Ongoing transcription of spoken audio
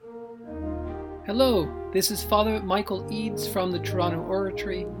Hello, this is Father Michael Eads from the Toronto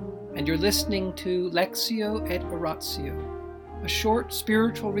Oratory, and you're listening to Lectio et Oratio, a short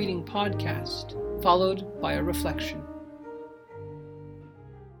spiritual reading podcast followed by a reflection.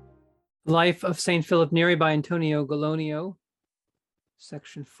 Life of St. Philip Neri by Antonio Gallonio,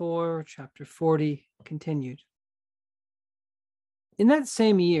 Section 4, Chapter 40, continued. In that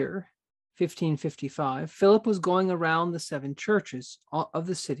same year, 1555, Philip was going around the 7 churches of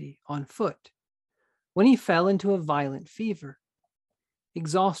the city on foot, when he fell into a violent fever,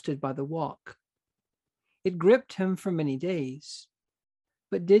 exhausted by the walk. It gripped him for many days,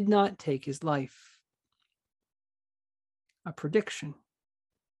 but did not take his life. A prediction.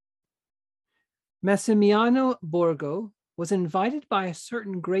 Massimiliano Borgo was invited by a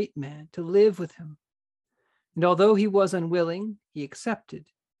certain great man to live with him, and although he was unwilling, he accepted,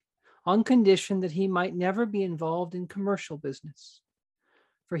 on condition that he might never be involved in commercial business,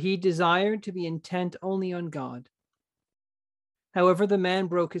 for he desired to be intent only on God. However, the man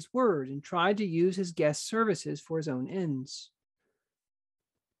broke his word and tried to use his guest's services for his own ends,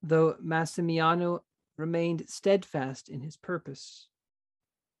 though Massimiliano remained steadfast in his purpose.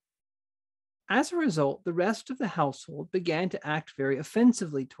 As a result, the rest of the household began to act very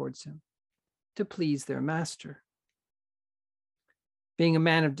offensively towards him, to please their master. Being a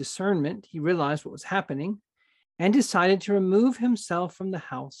man of discernment, he realized what was happening and decided to remove himself from the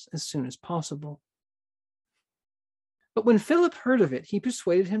house as soon as possible. But when Philip heard of it, he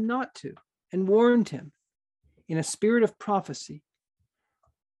persuaded him not to, and warned him, in a spirit of prophecy,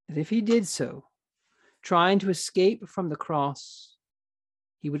 that if he did so, trying to escape from the cross,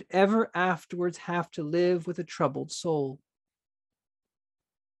 he would ever afterwards have to live with a troubled soul.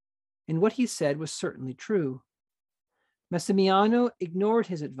 And what he said was certainly true. Massimiliano ignored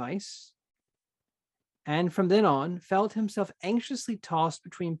his advice, and from then on felt himself anxiously tossed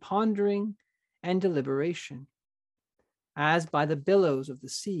between pondering and deliberation, as by the billows of the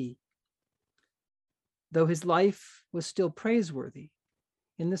sea, though his life was still praiseworthy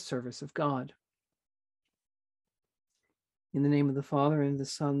in the service of God. In the name of the Father, and the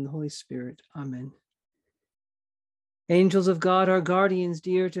Son, and the Holy Spirit. Amen. Angels of God, our guardians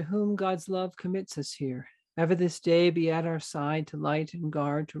dear, to whom God's love commits us here, ever this day be at our side to light and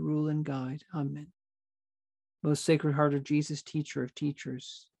guard, to rule and guide. Amen. Most Sacred Heart of Jesus, teacher of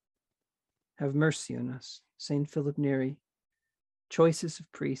teachers, have mercy on us. Saint Philip Neri, choicest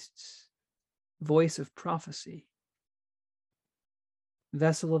of priests, voice of prophecy,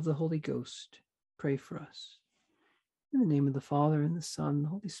 vessel of the Holy Ghost, pray for us. In the name of the Father, and the Son, and the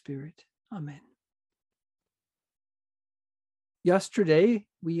Holy Spirit. Amen. Yesterday,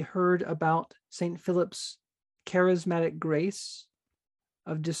 we heard about St. Philip's charismatic grace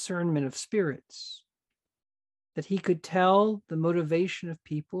of discernment of spirits, that he could tell the motivation of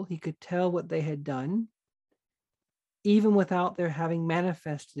people, he could tell what they had done, even without their having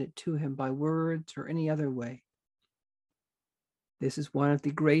manifested it to him by words or any other way. This is one of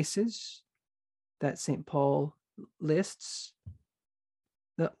the graces that St. Paul lists,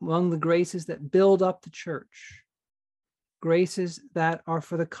 among the graces that build up the church, graces that are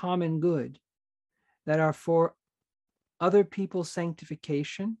for the common good, that are for other people's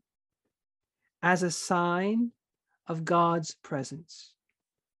sanctification, as a sign of God's presence.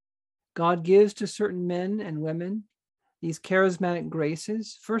 God gives to certain men and women these charismatic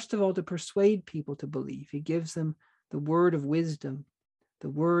graces, first of all, to persuade people to believe. He gives them the word of wisdom, the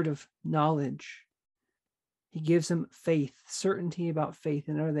word of knowledge. He gives them faith, certainty about faith,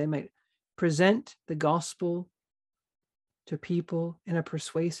 in order they might present the gospel to people in a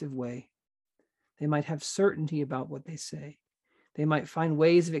persuasive way. They might have certainty about what they say. They might find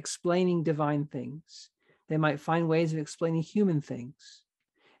ways of explaining divine things. They might find ways of explaining human things.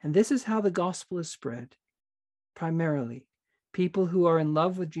 And this is how the gospel is spread, primarily. People who are in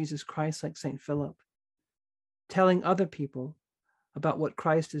love with Jesus Christ, like St. Philip, telling other people about what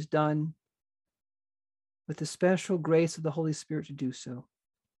Christ has done, with the special grace of the Holy Spirit to do so.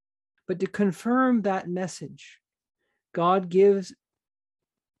 But to confirm that message, God gives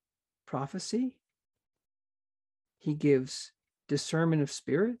prophecy. He gives discernment of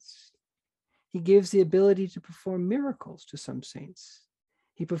spirits. He gives the ability to perform miracles to some saints.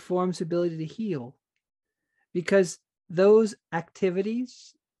 He performs the ability to heal, because those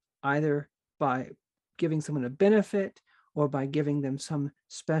activities, either by giving someone a benefit or by giving them some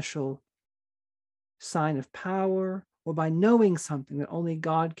special sign of power, or by knowing something that only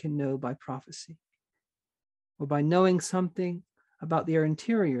God can know by prophecy, or by knowing something about their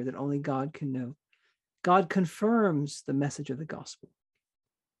interior that only God can know, God confirms the message of the gospel.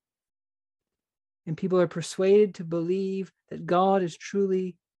 And people are persuaded to believe that God is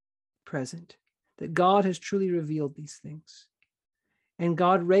truly present, that God has truly revealed these things. And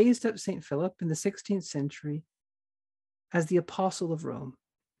God raised up St. Philip in the 16th century as the apostle of Rome.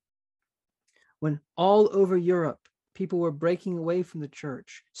 When all over Europe, people were breaking away from the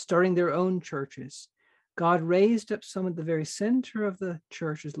church, starting their own churches, God raised up someone at the very center of the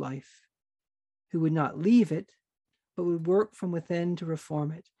church's life who would not leave it, but would work from within to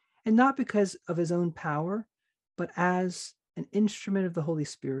reform it. And not because of his own power, but as an instrument of the Holy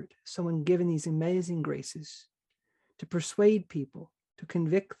Spirit, someone given these amazing graces to persuade people, to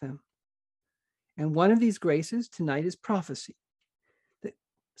convict them. And one of these graces tonight is prophecy. That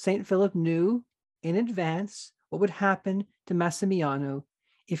St. Philip knew in advance what would happen to Massimiano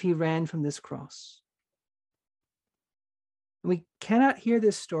if he ran from this cross. And we cannot hear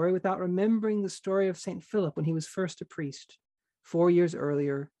this story without remembering the story of St. Philip when he was first a priest 4 years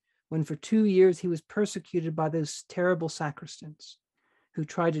earlier, when for 2 years he was persecuted by those terrible sacristans who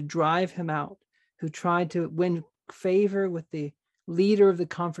tried to drive him out, who tried to win favor with the leader of the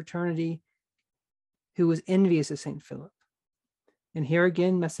confraternity who was envious of St. Philip. And here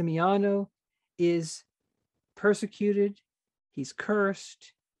again, Massimiano is persecuted, he's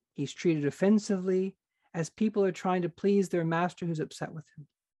cursed, he's treated offensively as people are trying to please their master who's upset with him.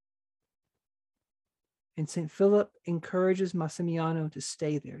 And St. Philip encourages Massimiano to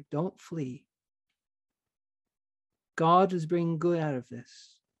stay there. Don't flee. God is bringing good out of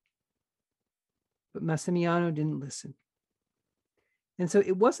this. But Massimiano didn't listen. And so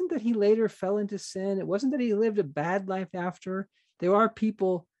it wasn't that he later fell into sin. It wasn't that he lived a bad life after. There are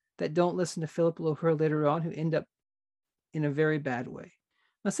people that don't listen to Philip Lohur later on who end up in a very bad way.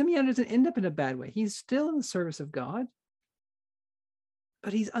 Massimiano doesn't end up in a bad way. He's still in the service of God,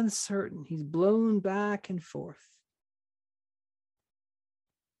 but he's uncertain. He's blown back and forth.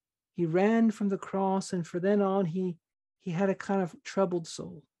 He ran from the cross, and from then on, he had a kind of troubled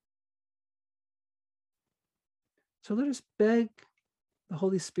soul. So let us beg the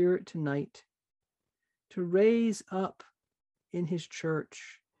Holy Spirit tonight to raise up in his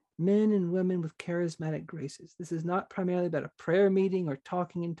church men and women with charismatic graces. This is not primarily about a prayer meeting or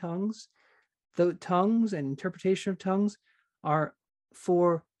talking in tongues. Though tongues and interpretation of tongues are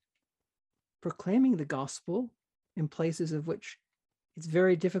for proclaiming the gospel in places of which it's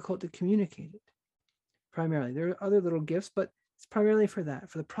very difficult to communicate it. Primarily, there are other little gifts, but it's primarily for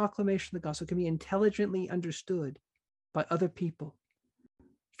that, for the proclamation of the gospel. It can be intelligently understood by other people.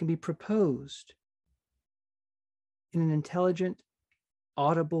 It can be proposed in an intelligent,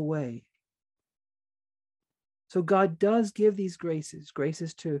 audible way. So God does give these graces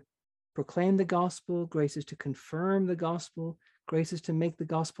to proclaim the gospel, graces to confirm the gospel, graces to make the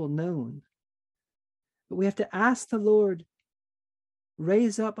gospel known. But we have to ask the Lord,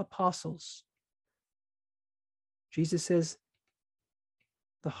 raise up apostles. Jesus says,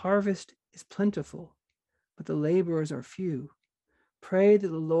 the harvest is plentiful, but the laborers are few. Pray that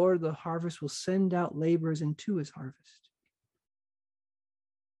the Lord of the harvest will send out laborers into his harvest.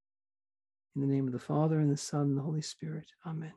 In the name of the Father, and the Son, and the Holy Spirit. Amen.